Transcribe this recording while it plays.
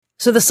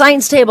So the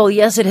science table,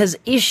 yes, it has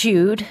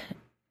issued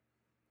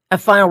a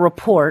final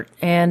report,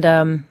 and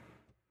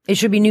it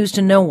should be news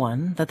to no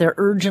one that they're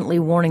urgently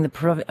warning the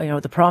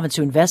province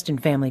to invest in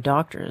family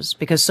doctors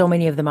because so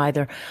many of them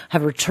either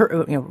have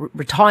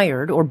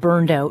retired or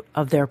burned out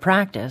of their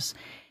practice.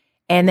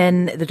 And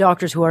then the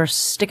doctors who are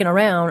sticking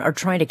around are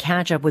trying to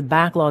catch up with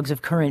backlogs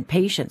of current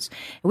patients.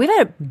 We've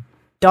had a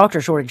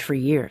doctor shortage for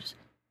years.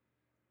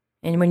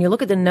 And when you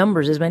look at the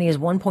numbers, as many as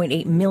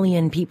 1.8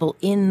 million people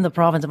in the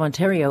province of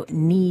Ontario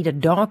need a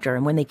doctor.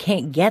 And when they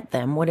can't get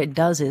them, what it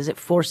does is it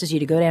forces you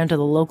to go down to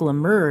the local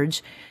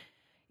emerge,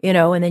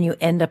 and then you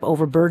end up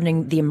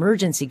overburdening the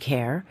emergency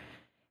care.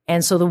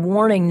 And so the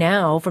warning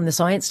now from the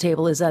science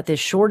table is that this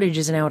shortage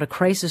is now at a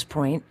crisis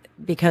point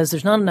because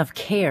there's not enough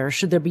care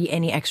should there be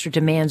any extra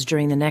demands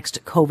during the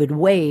next COVID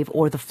wave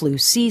or the flu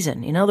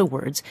season. In other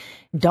words,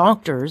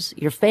 doctors,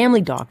 your family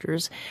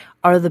doctors,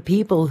 are the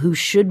people who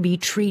should be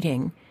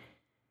treating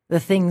the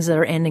things that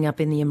are ending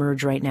up in the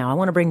emerge right now. I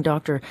want to bring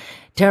Dr.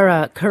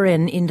 Tara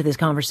Curran into this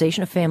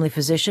conversation, a family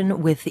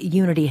physician with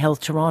Unity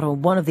Health Toronto,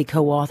 one of the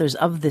co-authors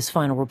of this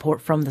final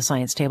report from the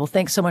science table.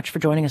 Thanks so much for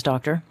joining us,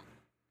 Doctor.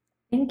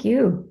 Thank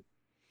you.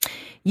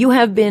 You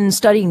have been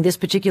studying this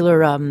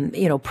particular,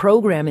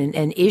 program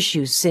and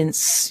issue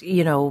since,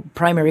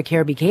 primary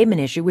care became an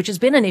issue, which has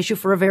been an issue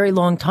for a very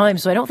long time.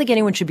 So I don't think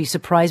anyone should be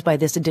surprised by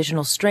this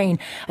additional strain.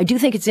 I do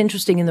think it's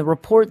interesting in the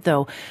report,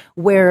 though,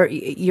 where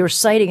you're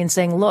citing and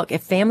saying, look,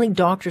 if family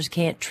doctors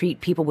can't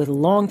treat people with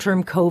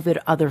long-term COVID,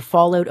 other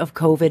fallout of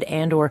COVID,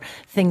 and or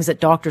things that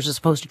doctors are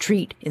supposed to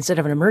treat instead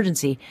of an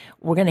emergency,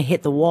 we're going to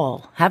hit the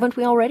wall. Haven't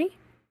we already?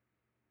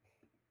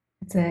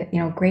 It's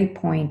a great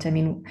point. I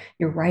mean,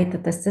 you're right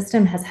that the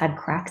system has had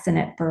cracks in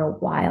it for a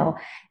while.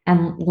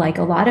 And like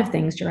a lot of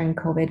things during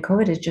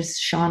COVID has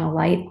just shone a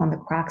light on the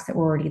cracks that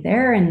were already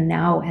there and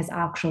now has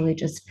actually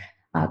just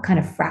kind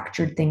of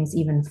fractured things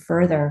even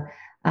further.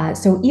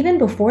 So even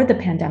before the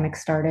pandemic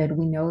started,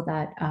 we know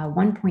that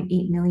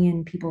 1.8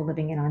 million people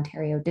living in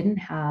Ontario didn't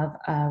have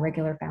a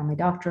regular family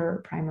doctor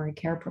or primary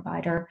care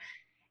provider.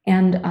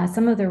 And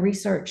some of the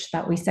research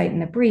that we cite in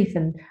the brief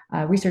and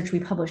research we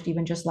published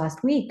even just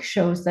last week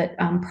shows that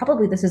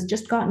probably this has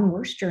just gotten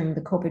worse during the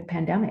COVID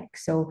pandemic.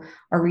 So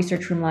our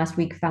research from last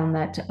week found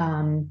that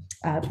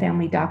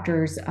family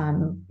doctors,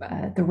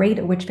 the rate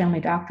at which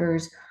family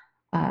doctors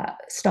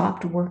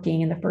stopped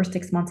working in the first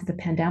 6 months of the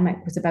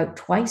pandemic was about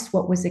twice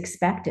what was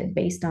expected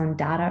based on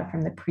data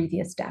from the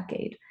previous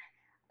decade.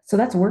 So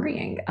that's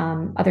worrying.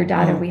 Other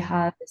data we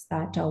have is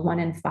that 1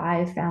 in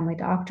 5 family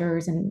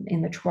doctors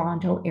in the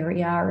Toronto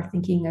area are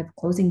thinking of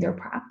closing their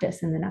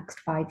practice in the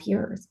next 5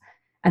 years.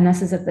 And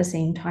this is at the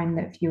same time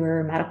that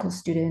fewer medical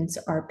students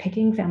are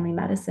picking family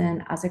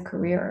medicine as a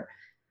career.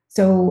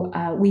 So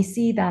we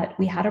see that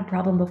we had a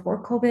problem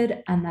before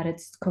COVID and that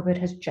COVID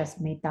has just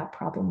made that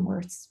problem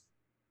worse.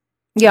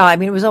 Yeah, I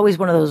mean, it was always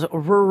one of those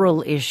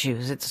rural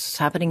issues. It's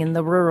happening in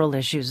the rural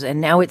issues,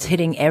 and now it's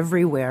hitting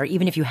everywhere.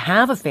 Even if you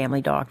have a family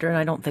doctor, and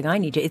I don't think I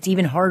need to, it's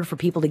even hard for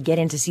people to get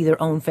in to see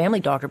their own family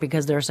doctor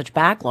because there are such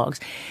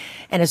backlogs.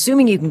 And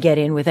assuming you can get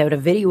in without a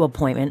video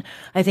appointment,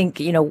 I think,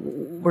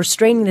 we're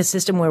straining the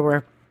system where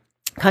we're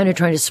kind of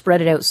trying to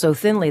spread it out so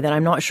thinly that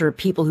I'm not sure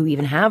people who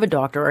even have a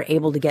doctor are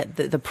able to get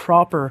the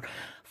proper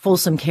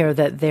fulsome care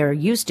that they're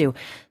used to.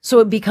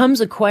 So it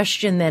becomes a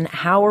question then,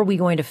 how are we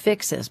going to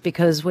fix this?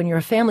 Because when you're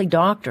a family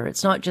doctor,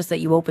 it's not just that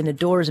you open the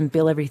doors and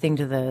bill everything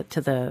to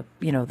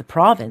the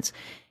province.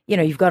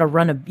 You've got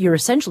to you're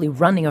essentially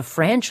running a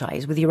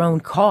franchise with your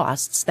own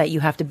costs that you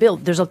have to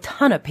build. There's a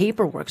ton of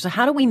paperwork. So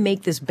how do we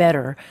make this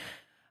better?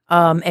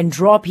 And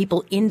draw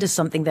people into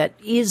something that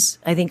is,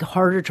 I think,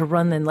 harder to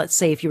run than, let's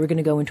say, if you were going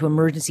to go into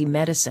emergency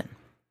medicine.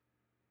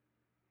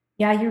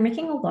 Yeah, you're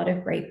making a lot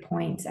of great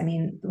points. I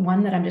mean,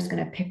 one that I'm just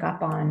going to pick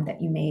up on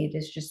that you made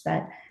is just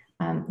that,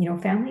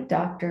 family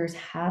doctors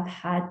have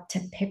had to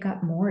pick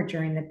up more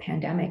during the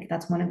pandemic.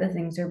 That's one of the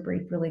things our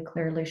brief really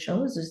clearly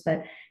shows is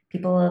that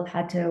people have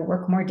had to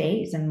work more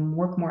days and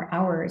work more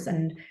hours.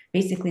 And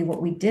basically,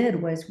 what we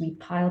did was we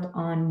piled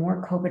on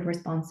more COVID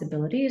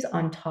responsibilities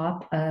on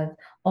top of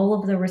all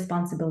of the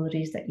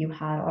responsibilities that you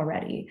had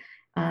already.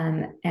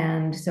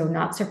 And so,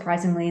 not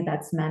surprisingly,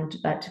 that's meant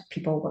that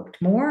people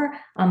worked more.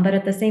 But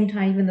at the same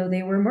time, even though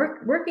they were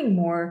working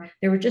more,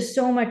 there was just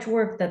so much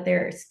work that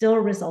there still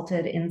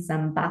resulted in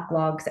some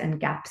backlogs and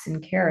gaps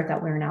in care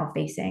that we're now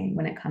facing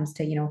when it comes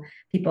to,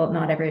 people,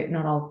 not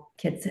all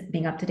kids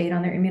being up to date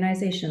on their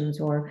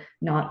immunizations, or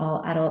not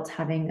all adults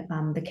having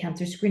the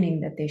cancer screening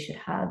that they should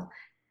have.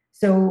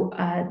 So,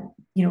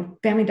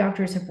 family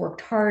doctors have worked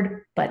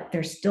hard, but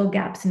there's still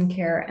gaps in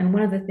care. And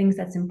one of the things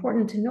that's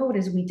important to note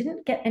is we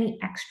didn't get any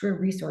extra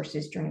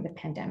resources during the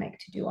pandemic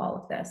to do all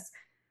of this.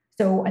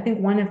 So I think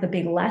one of the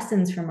big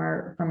lessons from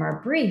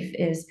our brief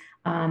is,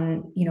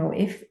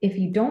 if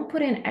you don't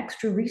put in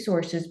extra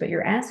resources, but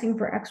you're asking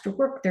for extra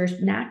work,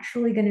 there's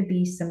naturally going to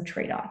be some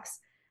trade-offs.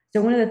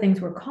 So one of the things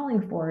we're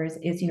calling for is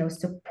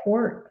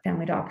support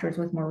family doctors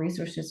with more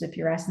resources if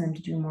you're asking them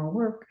to do more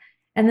work.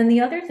 And then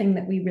the other thing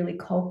that we really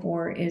call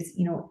for is,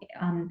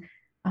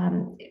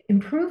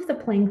 improve the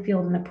playing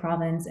field in the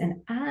province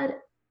and add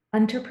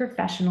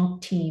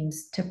interprofessional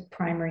teams to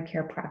primary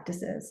care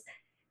practices.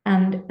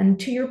 And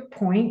to your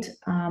point,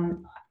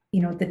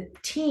 the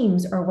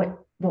teams are what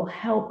will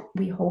help,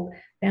 we hope,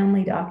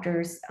 family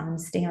doctors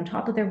stay on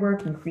top of their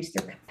work, increase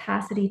their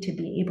capacity to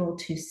be able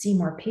to see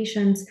more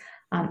patients,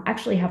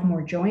 actually have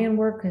more joy in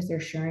work because they're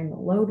sharing the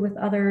load with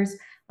others.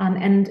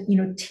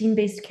 And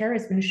team-based care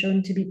has been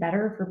shown to be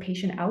better for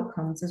patient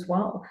outcomes as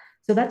well.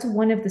 So that's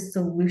one of the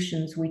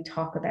solutions we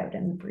talk about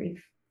in the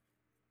brief.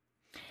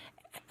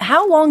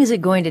 How long is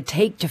it going to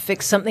take to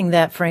fix something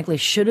that, frankly,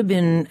 should have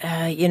been,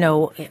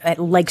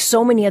 like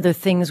so many other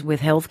things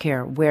with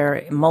healthcare,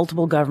 where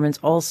multiple governments,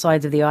 all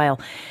sides of the aisle,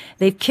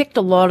 they've kicked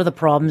a lot of the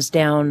problems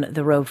down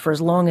the road for as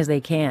long as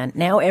they can.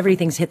 Now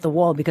everything's hit the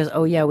wall because,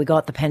 oh yeah, we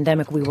got the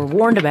pandemic we were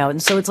warned about.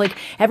 And so it's like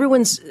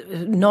everyone's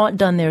not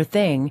done their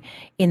thing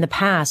in the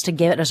past to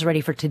get us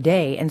ready for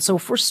today. And so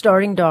if we're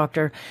starting,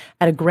 doctor,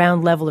 at a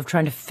ground level of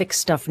trying to fix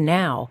stuff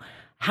now,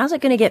 how's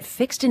it going to get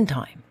fixed in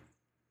time?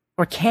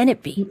 Or can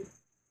it be?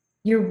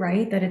 You're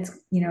right that it's,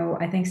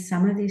 I think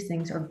some of these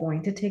things are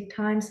going to take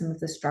time. Some of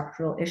the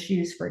structural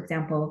issues, for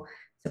example,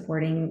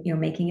 supporting,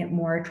 making it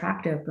more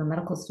attractive for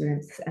medical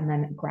students and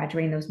then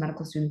graduating those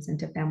medical students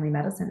into family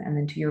medicine. And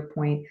then to your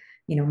point,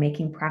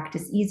 making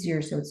practice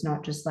easier. So it's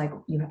not just like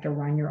you have to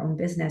run your own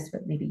business,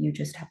 but maybe you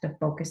just have to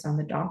focus on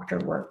the doctor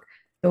work.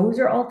 Those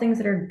are all things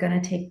that are going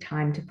to take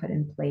time to put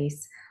in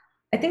place.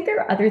 I think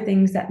there are other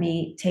things that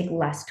may take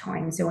less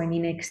time. So, I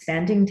mean,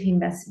 expanding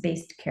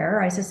team-based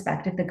care, I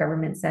suspect if the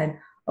government said,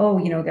 oh,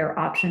 there are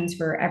options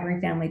for every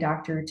family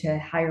doctor to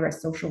hire a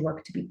social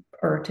work to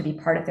be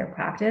part of their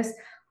practice,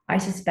 I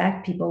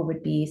suspect people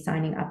would be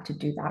signing up to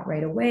do that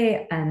right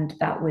away. And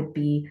that would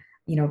be,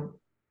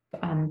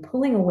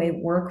 pulling away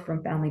work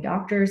from family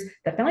doctors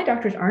that family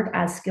doctors aren't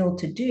as skilled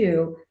to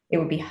do. It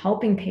would be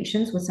helping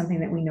patients with something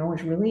that we know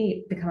has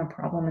really become a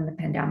problem in the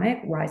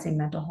pandemic, rising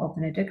mental health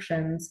and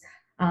addictions,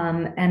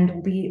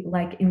 and be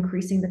like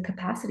increasing the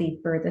capacity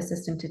for the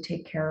system to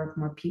take care of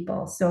more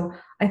people. So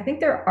I think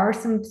there are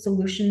some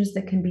solutions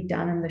that can be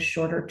done in the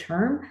shorter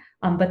term,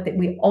 but that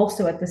we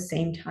also at the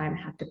same time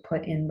have to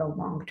put in the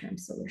long-term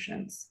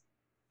solutions.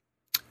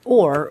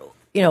 Or,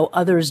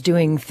 others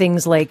doing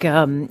things like,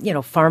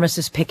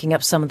 pharmacists picking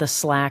up some of the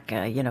slack,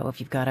 if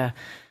you've got a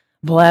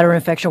bladder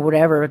infection or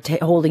whatever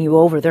holding you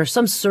over, there are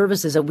some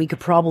services that we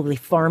could probably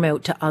farm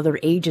out to other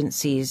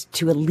agencies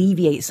to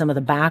alleviate some of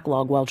the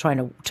backlog while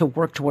trying to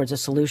work towards a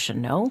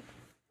solution. No?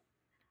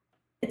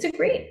 It's a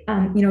great,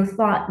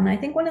 thought. And I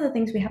think one of the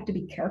things we have to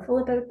be careful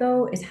about,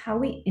 though, is how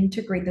we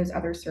integrate those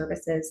other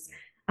services.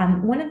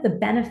 One of the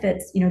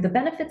benefits, the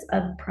benefits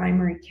of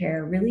primary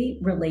care really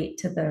relate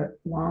to the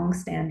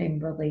long-standing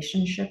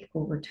relationship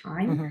over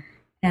time. Mm-hmm.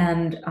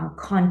 And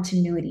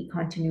continuity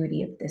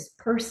of this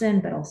person,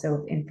 but also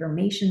of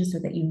information so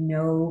that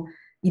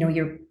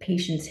your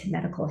patient's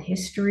medical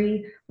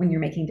history when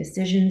you're making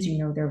decisions,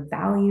 their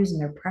values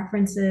and their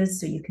preferences,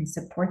 so you can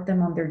support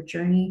them on their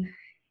journey.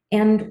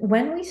 And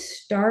when we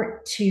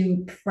start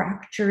to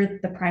fracture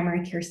the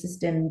primary care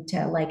system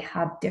to like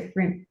have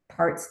different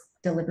parts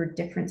deliver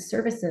different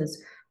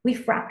services, we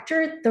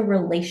fracture the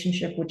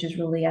relationship, which is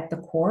really at the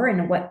core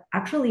and what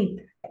actually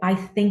I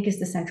think is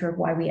the center of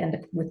why we end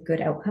up with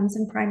good outcomes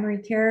in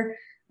primary care,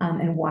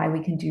 and why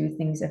we can do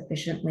things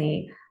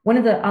efficiently. One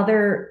of the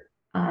other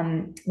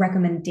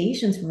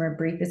recommendations from our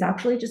brief is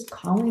actually just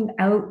calling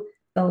out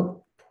the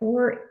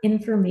poor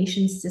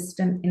information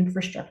system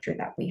infrastructure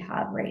that we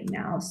have right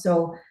now.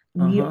 So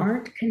we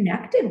aren't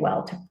connected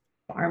well to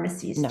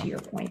pharmacies, No. to your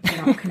point.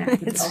 We're not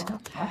connected well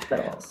to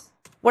hospitals.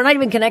 We're not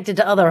even connected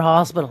to other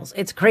hospitals.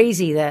 It's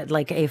crazy that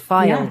like a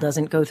file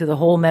doesn't go through the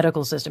whole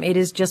medical system. It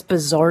is just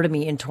bizarre to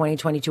me in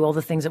 2022. All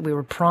the things that we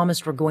were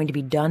promised were going to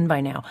be done by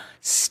now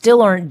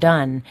still aren't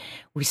done.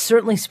 We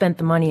certainly spent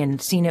the money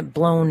and seen it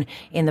blown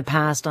in the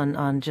past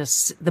on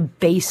just the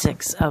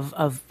basics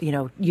of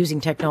using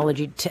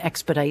technology to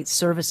expedite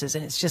services.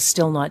 And it's just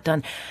still not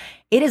done.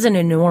 It is an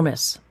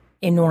enormous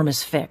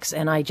fix.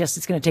 And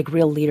it's going to take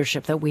real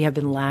leadership that we have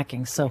been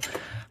lacking. So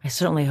I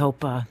certainly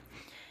hope,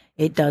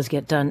 it does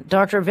get done.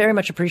 Doctor, very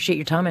much appreciate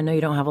your time. I know you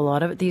don't have a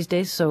lot of it these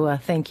days, so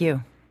thank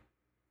you.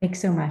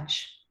 Thanks so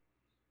much.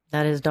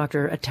 That is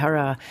Dr.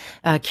 Tara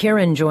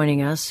Kieran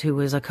joining us, who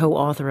is a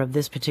co-author of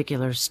this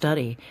particular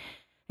study.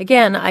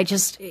 Again,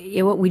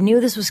 we knew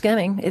this was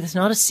coming. It's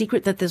not a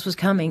secret that this was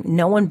coming.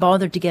 No one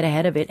bothered to get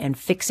ahead of it and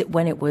fix it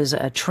when it was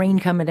a train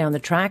coming down the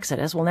tracks at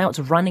us. Well, now it's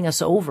running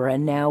us over,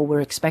 and now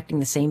we're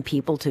expecting the same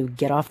people to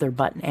get off their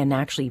butt and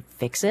actually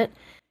fix it.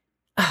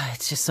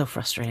 It's just so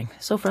frustrating.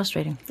 So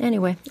frustrating.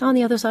 Anyway, on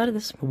the other side of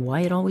this,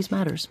 why it always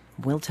matters.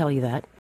 We'll tell you that.